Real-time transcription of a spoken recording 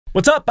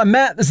What's up? I'm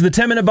Matt. This is the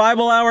 10-Minute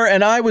Bible Hour,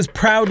 and I was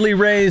proudly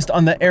raised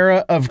on the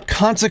era of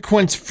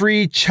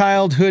consequence-free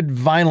childhood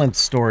violence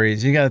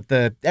stories. You got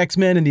the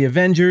X-Men and the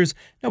Avengers.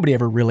 Nobody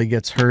ever really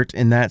gets hurt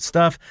in that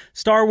stuff.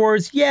 Star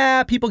Wars,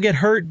 yeah, people get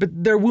hurt, but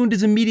their wound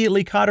is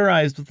immediately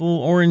cauterized with a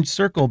little orange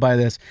circle by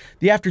this.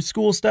 The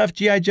after-school stuff,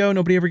 G.I. Joe,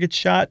 nobody ever gets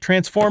shot.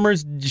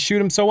 Transformers, you shoot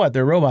them, so what?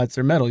 They're robots,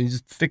 they're metal. You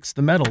just fix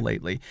the metal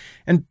lately.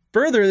 And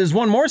further, there's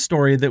one more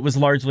story that was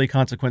largely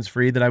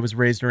consequence-free that I was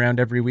raised around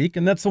every week,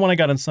 and that's the one I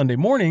got on Sunday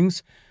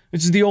mornings,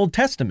 which is the Old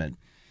Testament.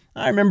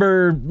 I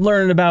remember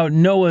learning about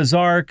Noah's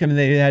Ark, and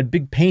they had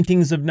big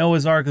paintings of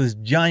Noah's Ark, this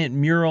giant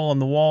mural on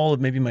the wall of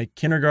maybe my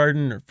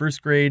kindergarten or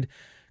first grade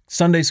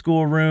Sunday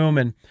school room,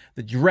 and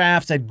the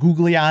giraffes had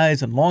googly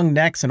eyes and long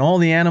necks, and all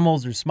the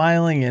animals are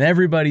smiling, and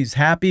everybody's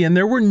happy, and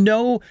there were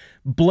no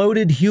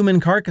bloated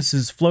human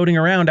carcasses floating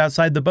around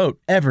outside the boat,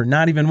 ever,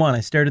 not even one. I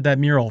stared at that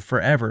mural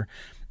forever.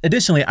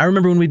 Additionally, I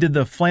remember when we did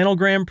the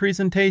flannelgram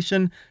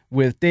presentation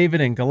with David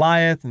and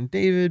Goliath, and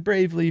David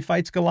bravely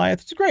fights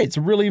Goliath. It's great. It's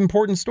a really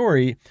important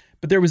story,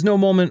 but there was no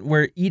moment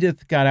where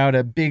Edith got out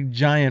a big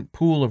giant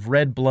pool of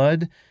red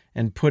blood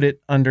and put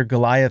it under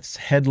Goliath's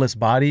headless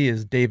body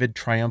as David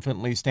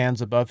triumphantly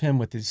stands above him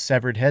with his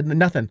severed head.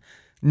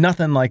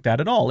 Nothing like that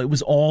at all. It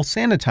was all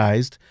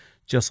sanitized,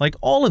 just like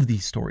all of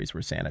these stories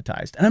were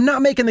sanitized. And I'm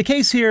not making the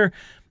case here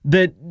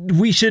that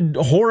we should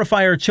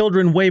horrify our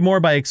children way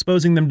more by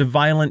exposing them to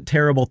violent,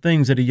 terrible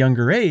things at a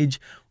younger age.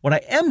 What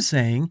I am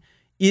saying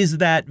is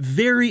that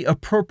very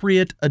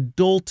appropriate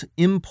adult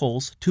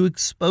impulse to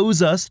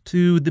expose us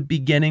to the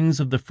beginnings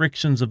of the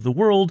frictions of the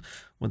world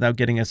without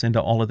getting us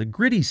into all of the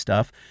gritty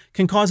stuff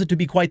can cause it to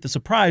be quite the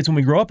surprise when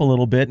we grow up a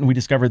little bit and we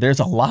discover there's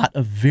a lot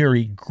of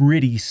very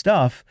gritty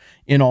stuff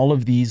in all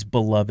of these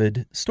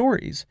beloved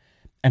stories,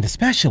 and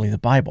especially the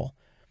Bible.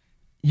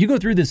 You go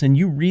through this and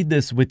you read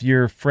this with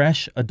your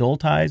fresh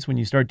adult eyes when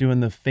you start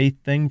doing the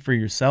faith thing for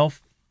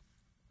yourself,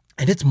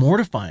 and it's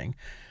mortifying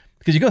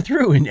because you go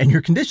through and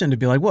you're conditioned to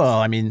be like, well,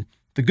 I mean,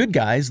 the good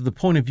guys, the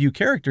point of view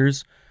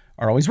characters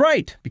are always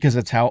right because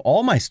that's how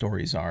all my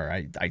stories are.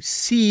 I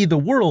see the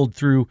world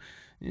through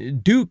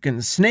Duke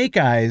and Snake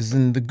Eyes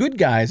and the good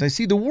guys. I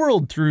see the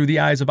world through the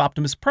eyes of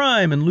Optimus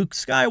Prime and Luke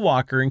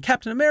Skywalker and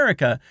Captain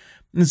America.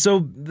 And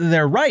so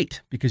they're right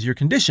because you're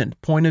conditioned.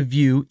 Point of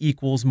view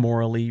equals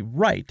morally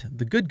right,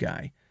 the good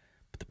guy.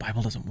 But the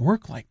Bible doesn't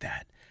work like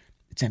that.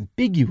 It's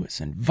ambiguous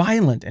and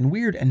violent and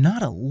weird and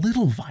not a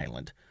little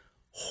violent.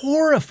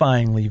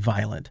 Horrifyingly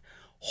violent.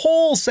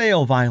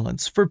 Wholesale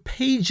violence for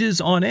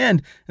pages on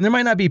end. And there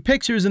might not be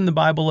pictures in the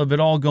Bible of it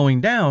all going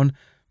down,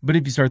 but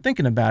if you start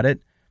thinking about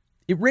it,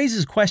 it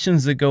raises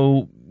questions that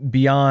go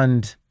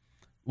beyond,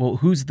 well,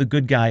 who's the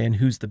good guy and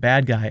who's the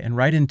bad guy, and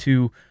right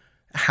into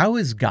how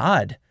is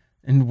God?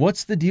 And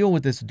what's the deal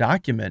with this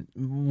document?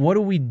 What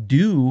do we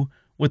do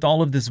with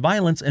all of this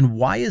violence, and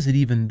why is it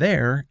even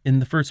there in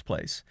the first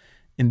place?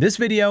 In this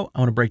video, I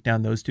want to break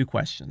down those two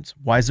questions.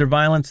 Why is there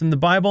violence in the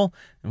Bible,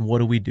 and what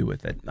do we do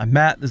with it? I'm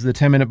Matt. This is the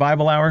 10-Minute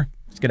Bible Hour.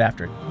 Let's get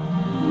after it.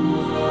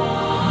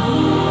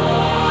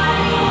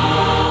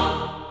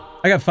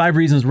 I got 5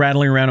 reasons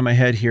rattling around in my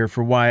head here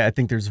for why I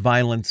think there's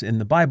violence in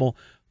the Bible.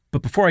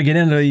 But before I get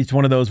into each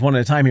one of those one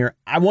at a time here,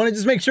 I want to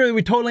just make sure that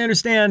we totally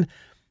understand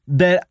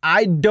that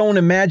I don't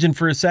imagine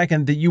for a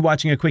second that you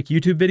watching a quick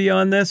YouTube video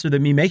on this or that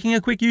me making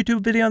a quick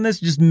YouTube video on this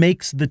just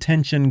makes the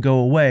tension go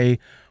away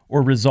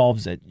or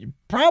resolves it. You're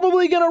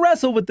probably going to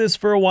wrestle with this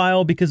for a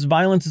while because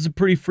violence is a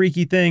pretty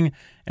freaky thing,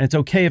 and it's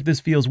okay if this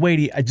feels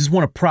weighty. I just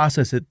want to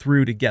process it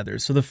through together.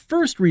 So the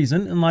first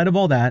reason, in light of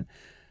all that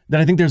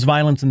I think there's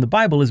violence in the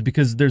Bible is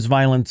because there's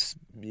violence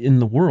in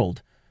the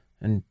world,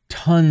 and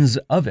tons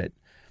of it.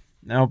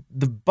 Now,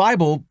 the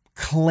Bible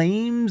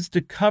claims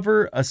to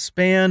cover a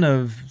span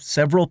of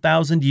several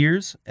thousand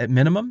years at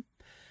minimum.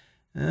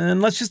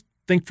 And let's just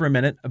think for a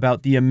minute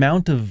about the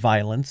amount of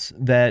violence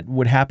that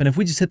would happen if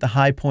we just hit the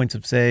high points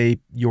of, say,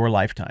 your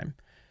lifetime.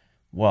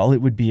 Well,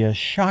 it would be a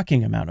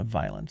shocking amount of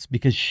violence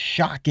because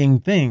shocking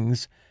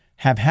things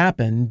have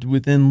happened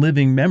within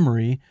living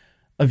memory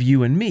of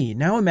you and me.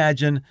 Now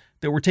imagine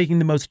that we're taking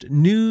the most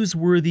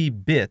newsworthy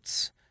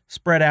bits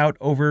spread out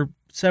over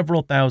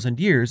several thousand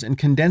years and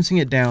condensing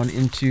it down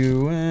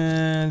into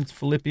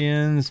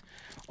Philippians,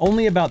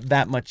 only about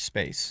that much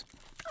space.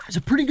 There's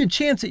a pretty good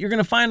chance that you're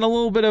going to find a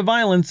little bit of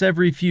violence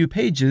every few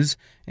pages,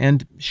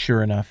 and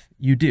sure enough,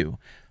 you do.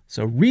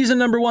 So reason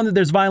number one that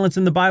there's violence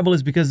in the Bible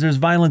is because there's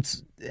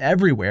violence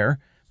everywhere,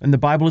 and the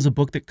Bible is a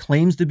book that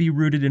claims to be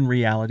rooted in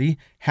reality,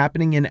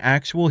 happening in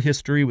actual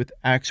history with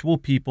actual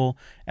people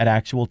at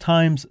actual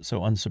times, so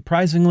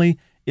unsurprisingly,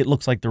 it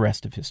looks like the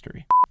rest of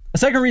history. A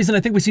second reason I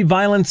think we see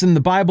violence in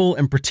the Bible,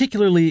 and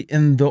particularly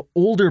in the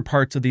older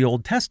parts of the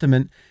Old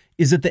Testament,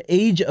 is that the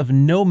age of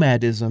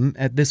nomadism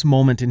at this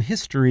moment in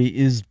history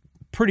is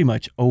pretty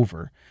much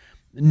over.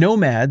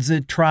 Nomads,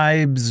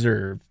 tribes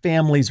or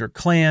families or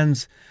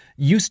clans,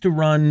 used to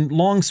run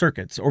long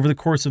circuits over the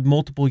course of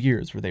multiple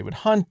years where they would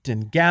hunt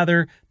and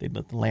gather, they'd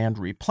let the land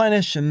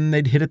replenish, and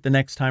they'd hit it the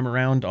next time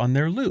around on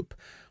their loop.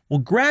 Well,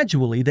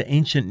 gradually, the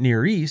ancient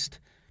Near East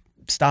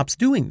stops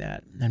doing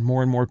that. And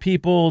more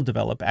people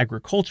develop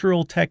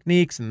agricultural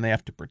techniques, and they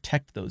have to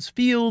protect those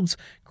fields.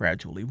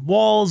 Gradually,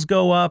 walls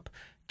go up,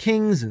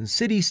 kings and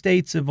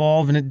city-states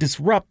evolve, and it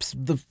disrupts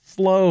the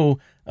flow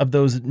of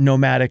those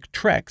nomadic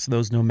treks,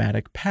 those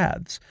nomadic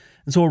paths.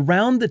 And so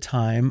around the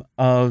time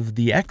of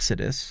the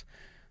Exodus,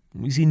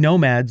 we see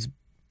nomads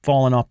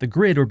falling off the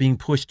grid or being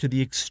pushed to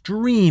the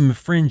extreme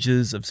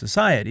fringes of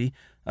society,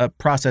 a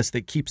process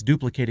that keeps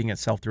duplicating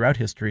itself throughout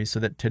history so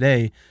that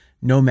today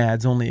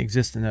nomads only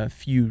exist in a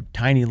few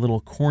tiny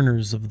little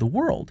corners of the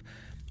world.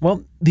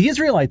 Well, the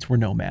Israelites were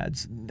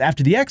nomads.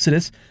 After the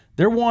Exodus,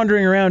 they're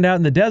wandering around out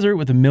in the desert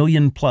with 1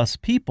 million plus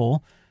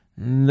people.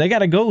 They got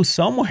to go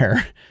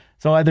somewhere.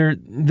 So either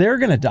they're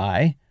going to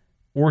die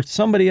or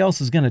somebody else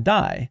is going to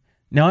die.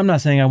 Now, I'm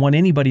not saying I want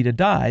anybody to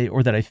die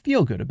or that I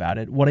feel good about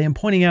it. What I am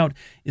pointing out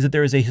is that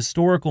there is a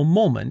historical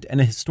moment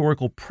and a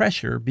historical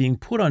pressure being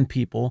put on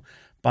people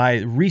by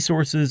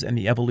resources and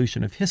the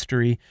evolution of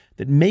history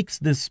that makes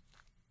this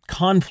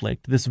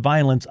conflict, this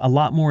violence, a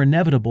lot more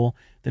inevitable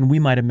than we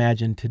might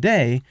imagine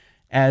today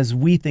as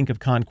we think of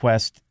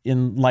conquest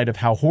in light of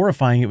how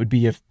horrifying it would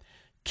be if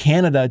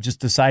Canada just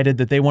decided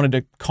that they wanted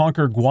to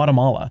conquer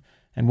Guatemala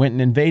and went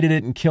and invaded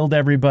it and killed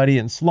everybody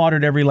and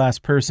slaughtered every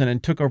last person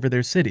and took over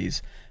their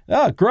cities.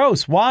 Oh,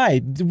 gross.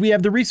 Why? We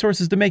have the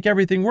resources to make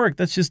everything work.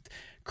 That's just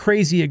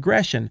crazy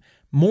aggression.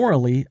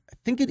 Morally, I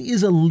think it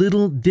is a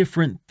little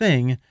different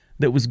thing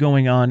that was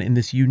going on in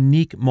this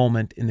unique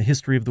moment in the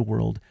history of the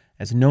world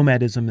as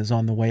nomadism is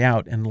on the way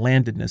out and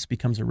landedness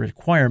becomes a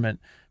requirement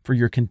for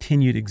your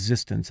continued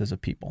existence as a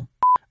people.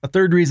 A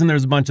third reason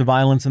there's a bunch of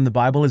violence in the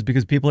Bible is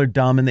because people are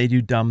dumb and they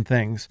do dumb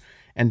things.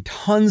 And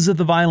tons of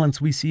the violence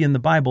we see in the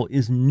Bible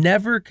is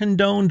never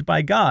condoned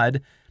by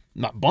God.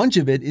 A bunch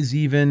of it is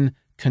even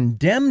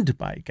condemned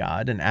by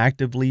God and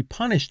actively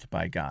punished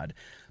by God.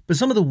 But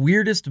some of the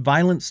weirdest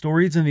violent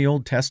stories in the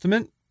Old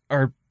Testament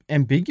are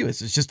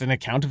ambiguous. It's just an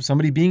account of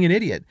somebody being an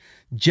idiot.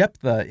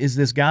 Jephthah is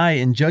this guy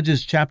in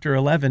Judges chapter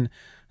 11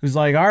 who's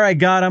like, all right,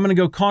 God, I'm going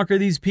to go conquer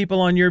these people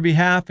on your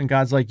behalf. And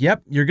God's like,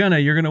 yep, you're going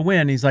to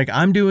win. He's like,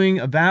 I'm doing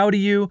a vow to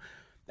you.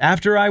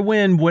 After I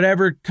win,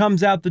 whatever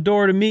comes out the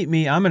door to meet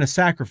me, I'm going to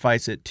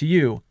sacrifice it to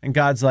you. And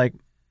God's like,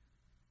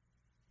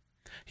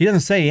 he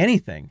doesn't say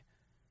anything.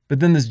 But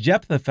then this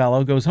Jephthah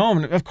fellow goes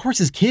home, and of course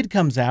his kid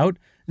comes out,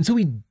 and so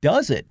he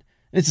does it.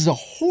 This is a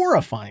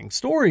horrifying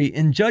story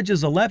in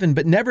Judges 11,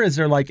 but never is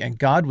there like, and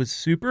God was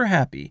super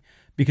happy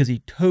because he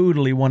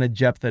totally wanted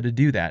Jephthah to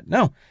do that.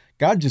 No,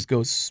 God just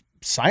goes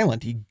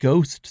silent. He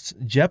ghosts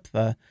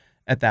Jephthah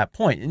at that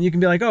point. And you can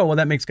be like, oh, well,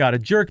 that makes God a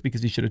jerk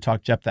because he should have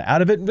talked Jephthah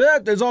out of it.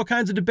 There's all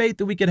kinds of debate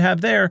that we could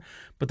have there.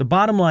 But the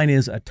bottom line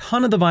is a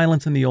ton of the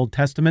violence in the Old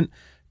Testament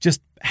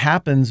just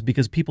happens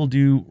because people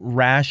do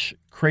rash,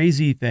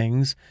 crazy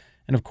things.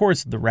 And of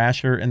course, the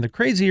rasher and the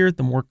crazier,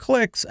 the more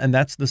clicks, and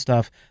that's the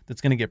stuff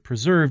that's going to get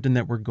preserved and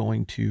that we're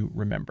going to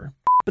remember.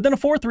 But then a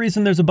fourth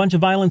reason there's a bunch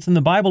of violence in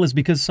the Bible is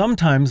because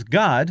sometimes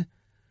God,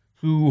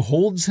 who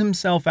holds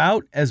himself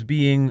out as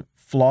being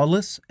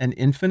flawless and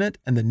infinite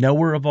and the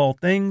knower of all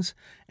things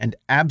and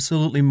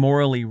absolutely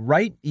morally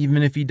right,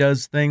 even if he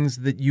does things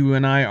that you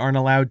and I aren't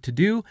allowed to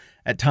do,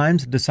 at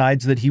times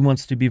decides that he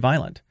wants to be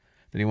violent,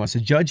 that he wants to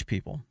judge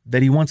people,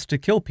 that he wants to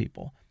kill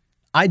people.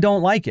 I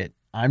don't like it.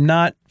 I'm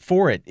not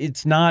for it.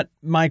 It's not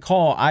my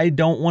call. I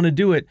don't want to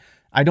do it.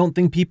 I don't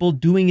think people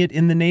doing it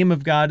in the name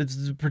of God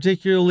is a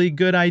particularly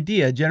good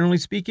idea. Generally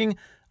speaking,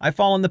 I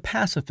fall on the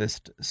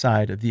pacifist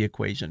side of the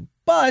equation.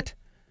 But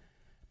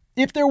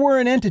if there were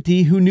an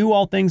entity who knew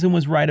all things and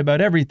was right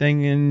about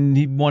everything, and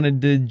he wanted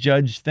to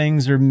judge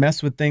things or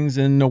mess with things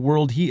in a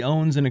world he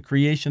owns and a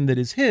creation that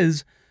is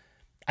his,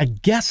 I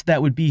guess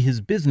that would be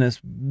his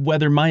business,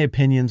 whether my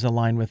opinions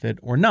align with it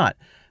or not.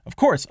 Of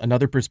course,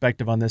 another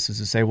perspective on this is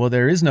to say, well,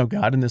 there is no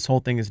God and this whole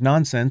thing is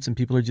nonsense and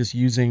people are just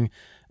using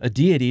a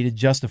deity to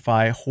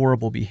justify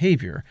horrible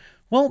behavior.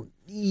 Well,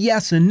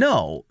 yes and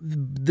no.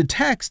 The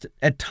text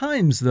at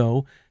times,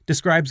 though,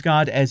 describes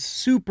God as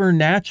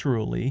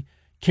supernaturally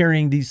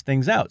carrying these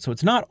things out. So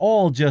it's not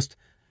all just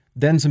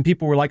then some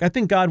people were like, I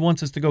think God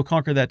wants us to go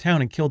conquer that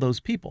town and kill those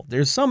people.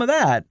 There's some of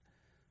that,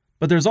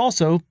 but there's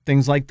also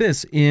things like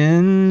this.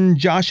 In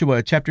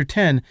Joshua chapter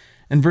 10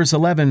 and verse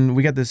 11,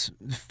 we got this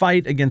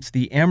fight against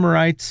the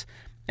Amorites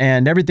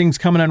and everything's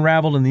coming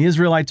unraveled and the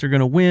Israelites are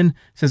going to win. It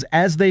says,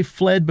 as they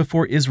fled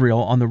before Israel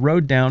on the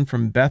road down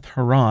from Beth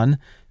Horon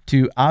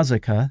to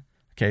Azekah.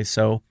 Okay,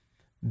 so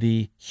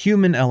the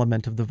human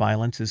element of the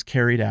violence is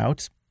carried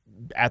out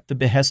at the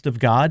behest of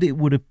God. It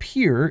would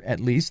appear, at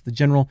least, the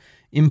general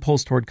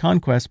impulse toward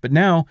conquest, but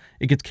now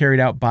it gets carried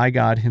out by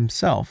God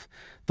himself.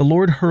 The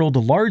Lord hurled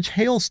large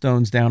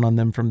hailstones down on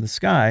them from the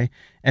sky,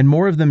 and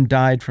more of them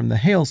died from the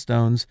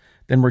hailstones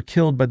than were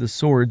killed by the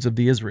swords of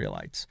the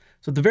Israelites.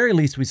 So at the very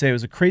least, we say it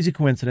was a crazy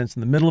coincidence. In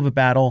the middle of a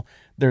battle,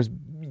 there's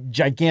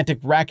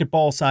gigantic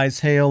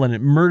racquetball-sized hail, and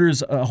it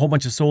murders a whole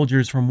bunch of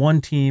soldiers from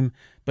one team,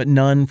 but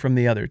none from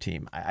the other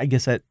team. I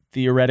guess that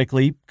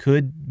theoretically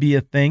could be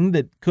a thing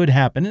that could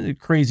happen. A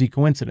crazy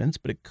coincidence,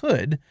 but it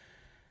could.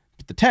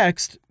 But the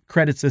text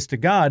credits this to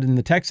God, and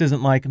the text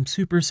isn't like, I'm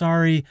super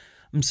sorry,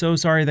 I'm so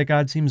sorry that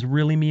God seems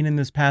really mean in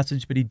this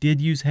passage, but he did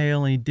use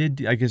hail and he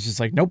did, I guess, just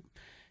like, nope,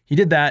 he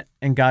did that.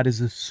 And God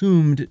is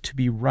assumed to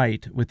be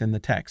right within the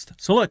text.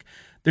 So look,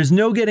 there's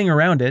no getting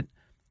around it.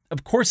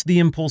 Of course, the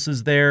impulse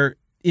is there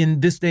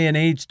in this day and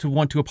age to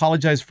want to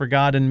apologize for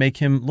God and make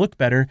him look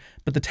better,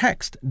 but the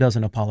text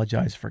doesn't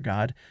apologize for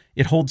God.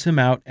 It holds him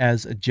out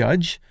as a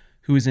judge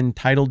who is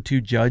entitled to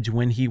judge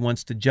when he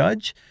wants to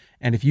judge.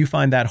 And if you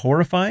find that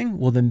horrifying,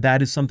 well, then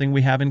that is something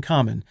we have in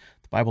common.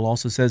 The Bible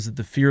also says that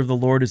the fear of the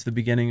Lord is the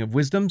beginning of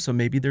wisdom, so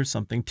maybe there's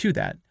something to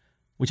that,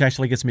 which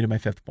actually gets me to my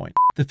fifth point.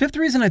 The fifth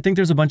reason I think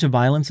there's a bunch of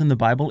violence in the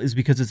Bible is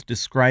because it's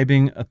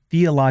describing a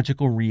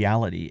theological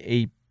reality,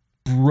 a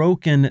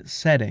broken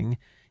setting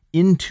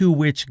into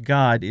which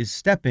God is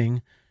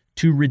stepping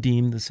to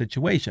redeem the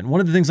situation. One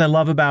of the things I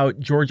love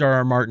about George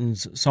R.R.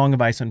 Martin's Song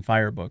of Ice and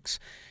Fire books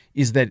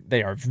is that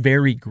they are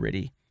very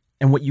gritty.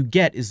 And what you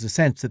get is the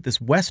sense that this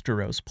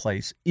Westeros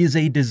place is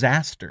a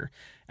disaster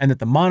and that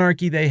the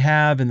monarchy they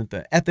have and that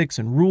the ethics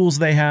and rules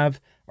they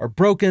have are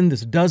broken.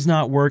 This does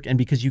not work. And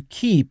because you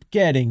keep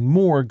getting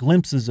more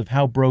glimpses of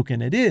how broken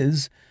it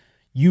is,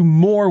 you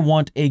more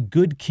want a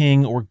good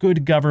king or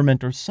good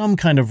government or some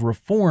kind of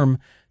reform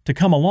to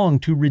come along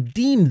to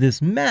redeem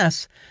this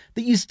mess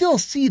that you still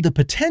see the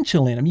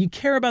potential in. I mean, you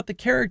care about the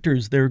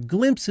characters, their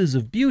glimpses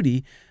of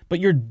beauty, but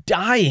you're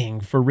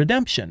dying for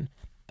redemption.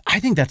 I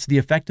think that's the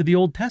effect of the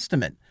Old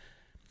Testament.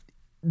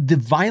 The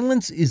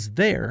violence is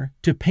there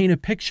to paint a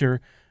picture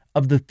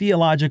of the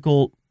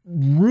theological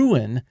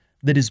ruin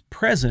that is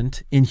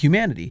present in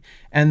humanity.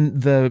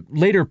 And the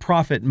later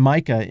prophet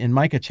Micah in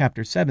Micah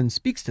chapter 7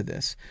 speaks to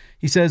this.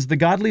 He says, "The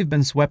godly have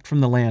been swept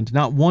from the land.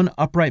 Not one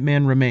upright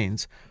man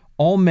remains.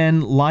 All men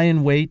lie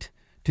in wait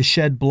to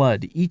shed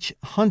blood. Each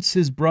hunts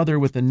his brother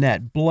with a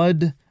net.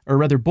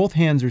 Both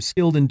hands are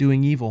skilled in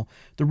doing evil.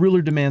 The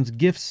ruler demands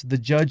gifts. The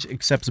judge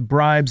accepts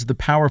bribes. The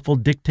powerful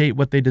dictate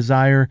what they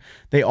desire.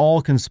 They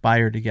all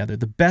conspire together.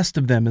 The best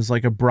of them is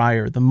like a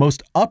briar, the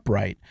most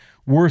upright,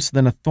 worse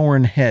than a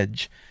thorn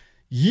hedge."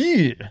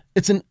 Yeah,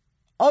 it's an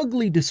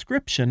ugly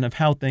description of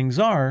how things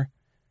are.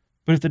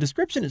 But if the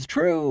description is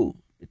true,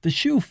 if the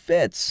shoe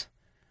fits,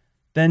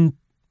 then,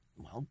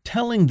 well,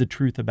 telling the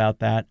truth about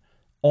that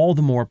all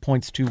the more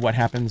points to what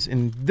happens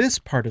in this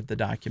part of the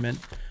document,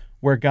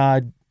 where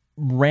God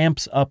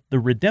ramps up the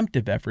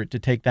redemptive effort to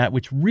take that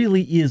which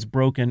really is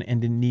broken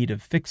and in need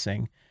of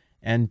fixing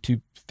and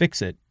to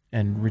fix it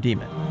and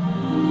redeem it.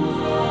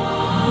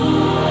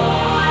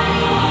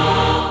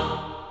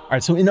 All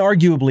right, so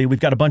inarguably,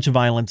 we've got a bunch of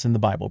violence in the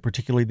Bible,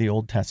 particularly the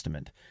Old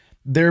Testament.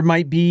 There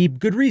might be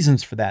good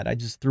reasons for that. I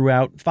just threw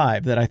out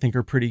 5 that I think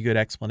are pretty good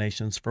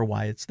explanations for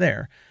why it's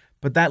there.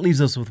 But that leaves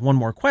us with one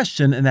more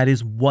question, and that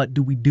is, what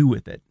do we do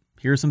with it?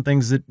 Here are some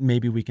things that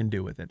maybe we can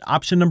do with it.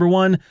 Option number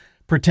 1,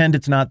 pretend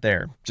it's not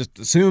there. Just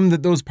assume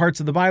that those parts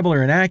of the Bible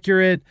are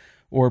inaccurate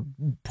or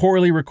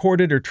poorly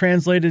recorded or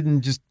translated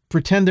and just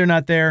pretend they're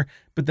not there,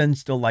 but then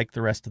still like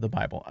the rest of the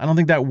Bible. I don't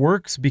think that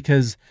works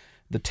because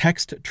the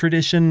text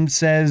tradition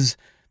says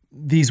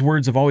these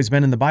words have always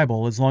been in the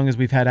Bible. As long as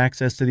we've had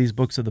access to these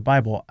books of the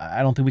Bible,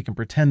 I don't think we can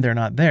pretend they're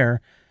not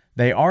there.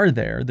 They are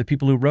there. The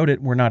people who wrote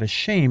it were not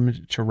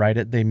ashamed to write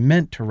it. They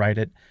meant to write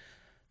it.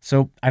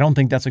 So I don't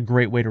think that's a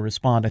great way to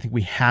respond. I think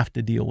we have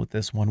to deal with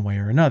this one way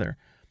or another.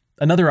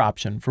 Another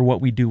option for what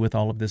we do with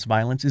all of this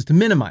violence is to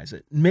minimize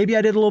it. Maybe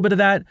I did a little bit of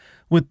that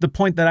with the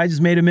point that I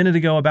just made a minute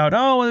ago about,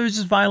 oh, there's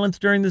just violence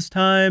during this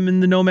time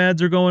and the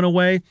nomads are going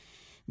away.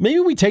 Maybe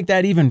we take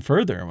that even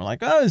further and we're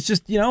like, oh, it's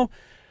just,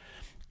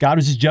 God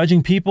was just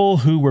judging people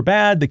who were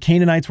bad. The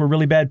Canaanites were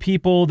really bad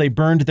people. They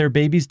burned their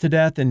babies to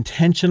death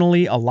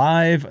intentionally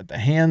alive at the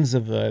hands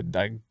of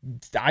an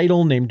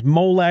idol named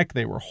Molech.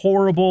 They were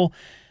horrible.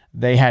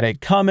 They had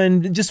it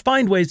coming. Just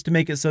find ways to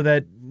make it so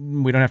that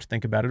we don't have to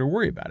think about it or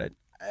worry about it.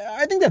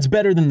 I think that's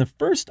better than the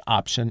first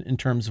option in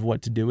terms of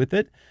what to do with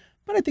it,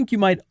 but I think you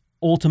might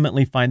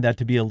ultimately find that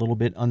to be a little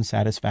bit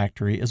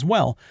unsatisfactory as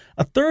well.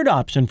 A third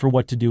option for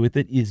what to do with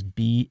it is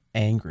be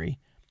angry.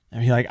 I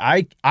mean, like,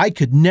 I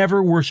could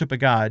never worship a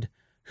God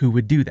who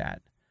would do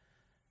that.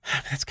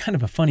 That's kind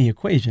of a funny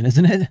equation,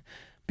 isn't it?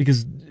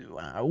 Because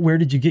where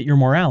did you get your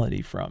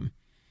morality from?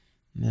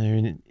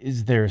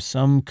 Is there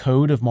some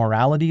code of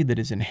morality that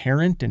is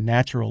inherent in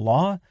natural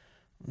law?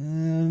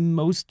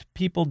 Most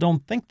people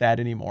don't think that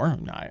anymore.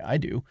 I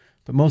do,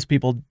 but most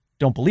people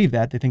don't believe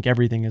that. They think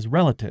everything is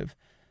relative.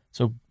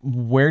 So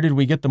where did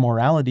we get the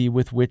morality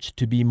with which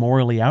to be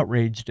morally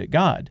outraged at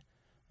God?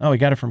 Oh, we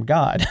got it from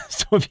God.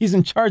 So if he's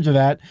in charge of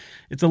that,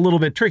 it's a little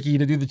bit tricky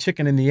to do the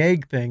chicken and the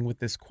egg thing with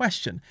this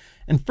question.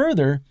 And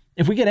further,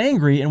 if we get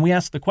angry and we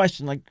ask the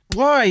question, like,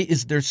 why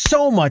is there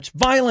so much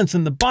violence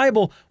in the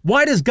Bible?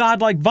 Why does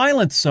God like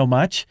violence so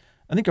much?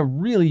 I think a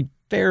really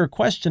fair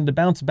question to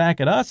bounce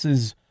back at us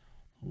is,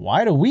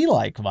 why do we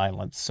like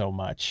violence so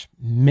much?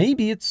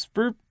 Maybe it's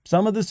for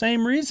some of the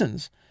same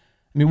reasons.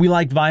 I mean, we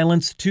like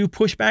violence to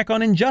push back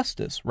on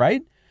injustice,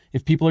 right?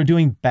 If people are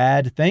doing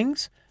bad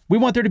things, we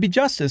want there to be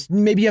justice.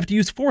 Maybe you have to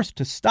use force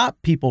to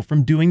stop people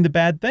from doing the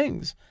bad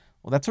things.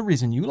 Well, that's a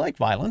reason you like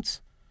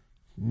violence.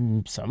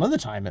 Some of the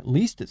time, at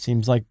least, it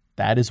seems like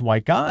that is why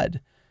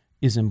God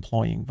is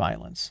employing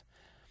violence.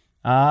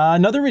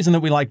 Another reason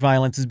that we like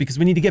violence is because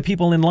we need to get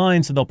people in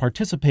line so they'll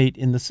participate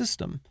in the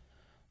system.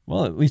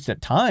 Well, at least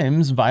at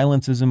times,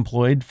 violence is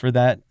employed for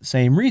that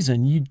same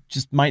reason. You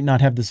just might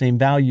not have the same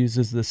values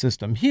as the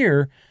system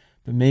here,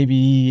 but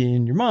maybe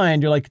in your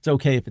mind, you're like, it's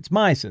okay if it's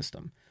my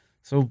system.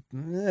 So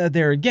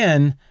there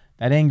again,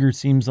 that anger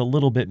seems a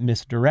little bit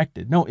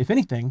misdirected. No, if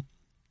anything,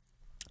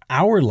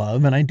 our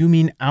love, and I do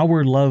mean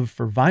our love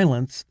for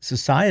violence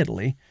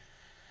societally,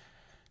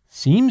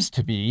 seems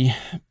to be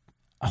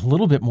a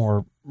little bit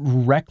more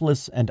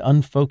reckless and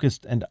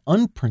unfocused and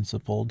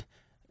unprincipled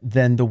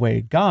than the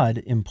way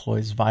God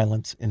employs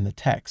violence in the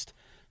text.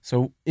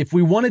 So if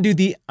we want to do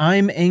the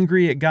I'm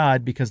angry at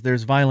God because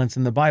there's violence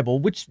in the Bible,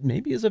 which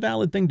maybe is a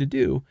valid thing to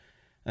do,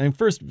 I mean,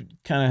 first we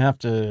kind of have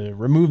to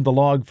remove the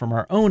log from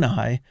our own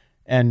eye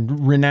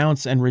and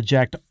renounce and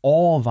reject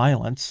all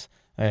violence.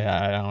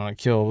 I don't want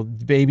to kill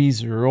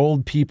babies or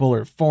old people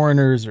or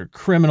foreigners or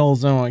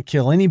criminals. I don't want to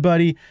kill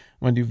anybody.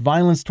 I want to do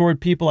violence toward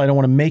people. I don't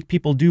want to make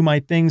people do my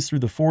things through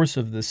the force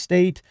of the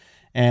state.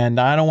 And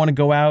I don't want to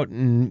go out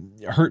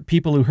and hurt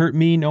people who hurt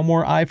me. No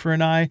more eye for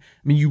an eye. I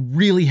mean, you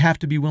really have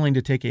to be willing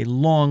to take a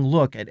long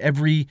look at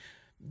every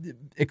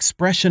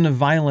expression of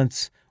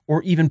violence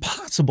or even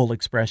possible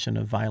expression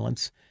of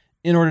violence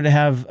in order to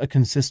have a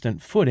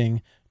consistent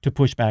footing to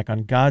push back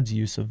on God's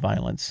use of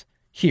violence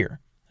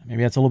here.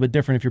 Maybe that's a little bit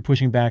different if you're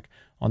pushing back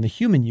on the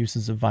human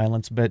uses of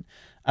violence, but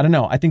I don't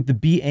know. I think the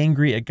be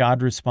angry at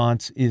God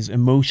response is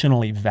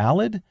emotionally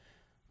valid,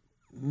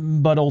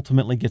 but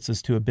ultimately gets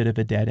us to a bit of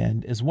a dead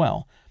end as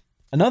well.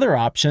 Another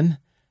option,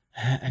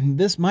 and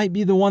this might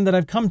be the one that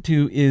I've come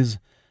to, is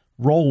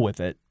roll with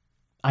it.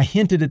 I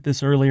hinted at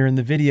this earlier in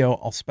the video.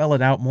 I'll spell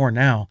it out more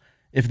now.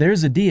 If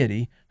there's a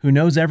deity who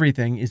knows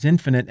everything, is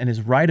infinite, and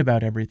is right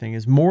about everything,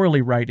 is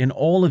morally right in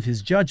all of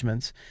his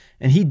judgments,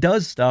 and he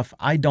does stuff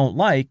I don't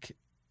like,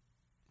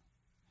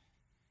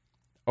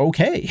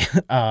 okay,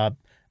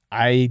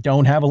 I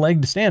don't have a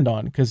leg to stand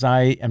on because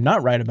I am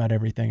not right about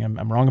everything.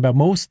 I'm wrong about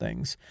most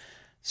things.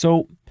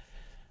 So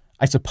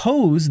I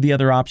suppose the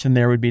other option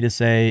there would be to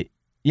say,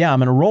 yeah, I'm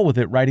going to roll with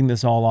it, writing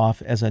this all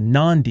off as a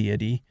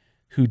non-deity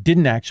who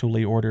didn't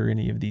actually order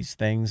any of these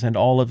things, and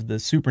all of the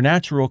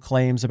supernatural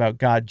claims about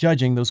God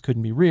judging, those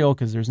couldn't be real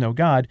because there's no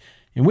God,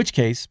 in which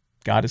case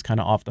God is kind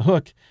of off the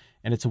hook.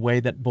 And it's a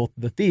way that both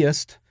the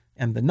theist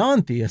and the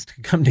non-theist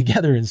could come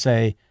together and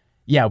say,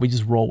 yeah, we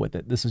just roll with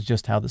it. This is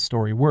just how the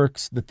story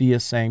works. The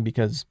theist saying,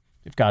 because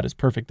if God is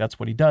perfect, that's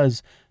what he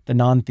does. The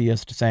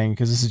non-theist saying,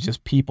 because this is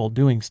just people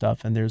doing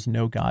stuff and there's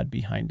no God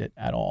behind it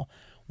at all.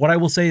 What I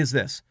will say is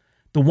this.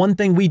 The one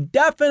thing we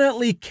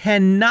definitely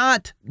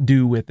cannot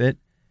do with it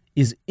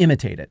is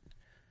imitate it.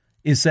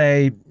 Is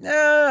say,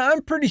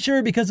 I'm pretty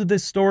sure because of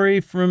this story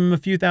from a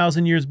few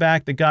thousand years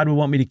back that God would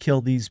want me to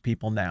kill these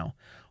people now.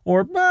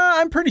 Or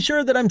I'm pretty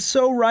sure that I'm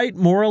so right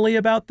morally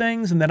about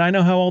things and that I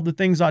know how all the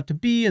things ought to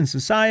be in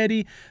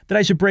society that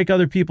I should break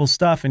other people's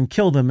stuff and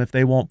kill them if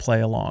they won't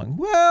play along.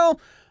 Well,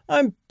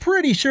 I'm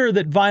pretty sure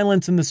that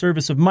violence in the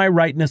service of my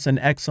rightness and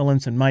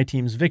excellence and my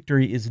team's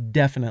victory is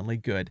definitely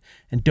good.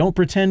 And don't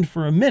pretend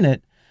for a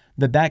minute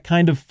that that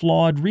kind of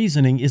flawed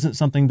reasoning isn't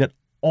something that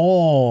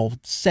all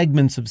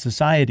segments of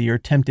society are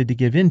tempted to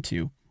give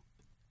into.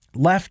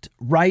 Left,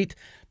 right,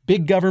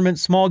 big government,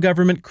 small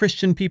government,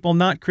 Christian people,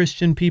 not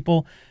Christian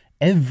people,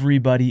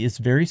 everybody is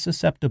very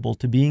susceptible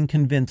to being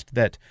convinced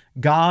that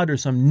God or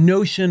some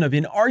notion of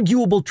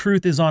inarguable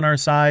truth is on our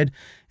side.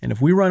 And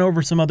if we run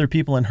over some other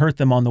people and hurt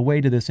them on the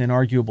way to this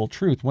inarguable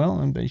truth,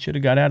 well, they should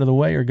have got out of the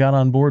way or got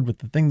on board with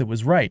the thing that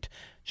was right.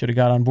 Should have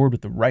got on board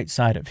with the right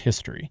side of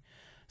history.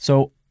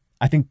 So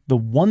I think the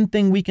one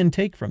thing we can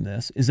take from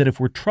this is that if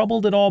we're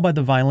troubled at all by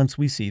the violence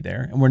we see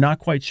there and we're not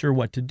quite sure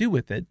what to do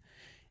with it,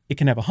 it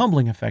can have a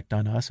humbling effect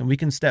on us, and we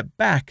can step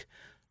back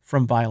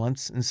from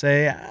violence and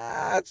say,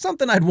 it's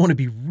something I'd want to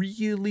be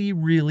really,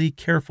 really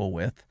careful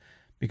with,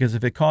 because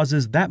if it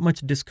causes that much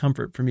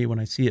discomfort for me when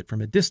I see it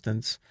from a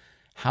distance,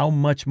 how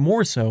much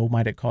more so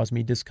might it cause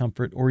me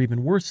discomfort or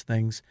even worse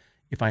things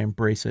if I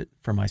embrace it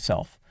for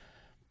myself?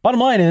 Bottom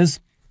line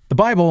is, the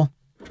Bible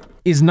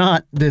is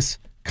not this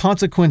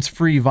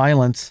consequence-free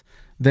violence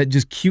that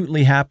just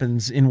cutely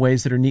happens in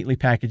ways that are neatly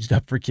packaged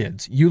up for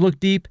kids. You look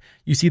deep,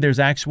 you see there's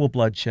actual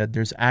bloodshed,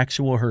 there's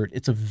actual hurt.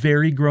 It's a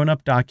very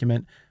grown-up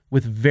document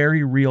with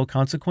very real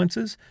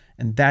consequences,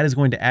 and that is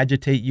going to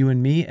agitate you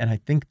and me, and I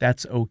think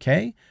that's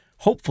okay.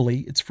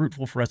 Hopefully, it's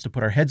fruitful for us to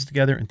put our heads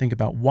together and think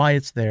about why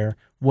it's there,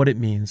 what it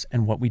means,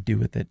 and what we do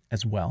with it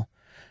as well.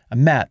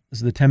 I'm Matt. This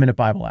is the 10-Minute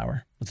Bible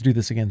Hour. Let's do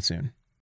this again soon.